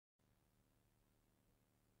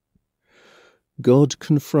God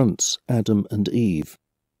confronts Adam and Eve.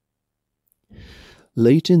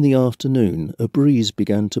 Late in the afternoon, a breeze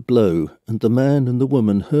began to blow, and the man and the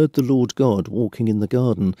woman heard the Lord God walking in the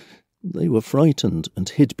garden. They were frightened and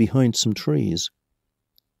hid behind some trees.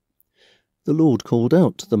 The Lord called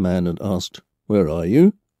out to the man and asked, "Where are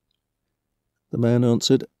you?" The man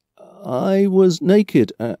answered, "I was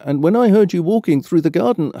naked, and when I heard you walking through the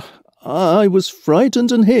garden, I was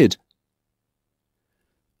frightened and hid."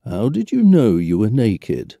 "How did you know you were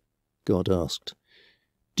naked?" God asked.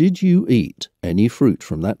 "Did you eat any fruit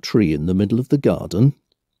from that tree in the middle of the garden?"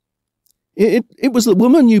 It was the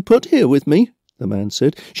woman you put here with me," the man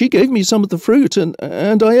said. "She gave me some of the fruit, and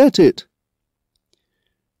I ate it."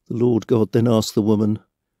 The Lord God then asked the woman,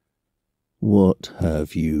 "What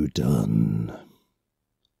have you done?"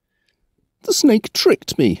 "The snake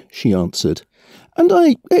tricked me," she answered, "and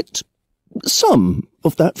I ate some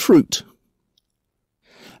of that fruit."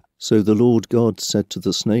 So the Lord God said to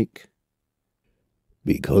the snake,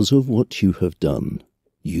 "Because of what you have done,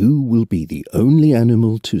 you will be the only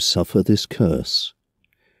animal to suffer this curse.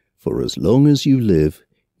 For as long as you live,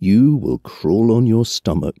 you will crawl on your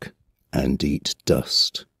stomach and eat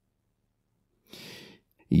dust.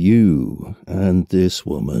 You and this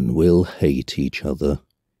woman will hate each other.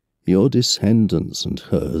 Your descendants and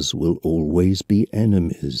hers will always be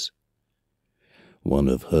enemies. One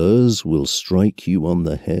of hers will strike you on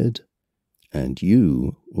the head, and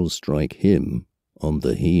you will strike him on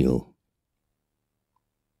the heel."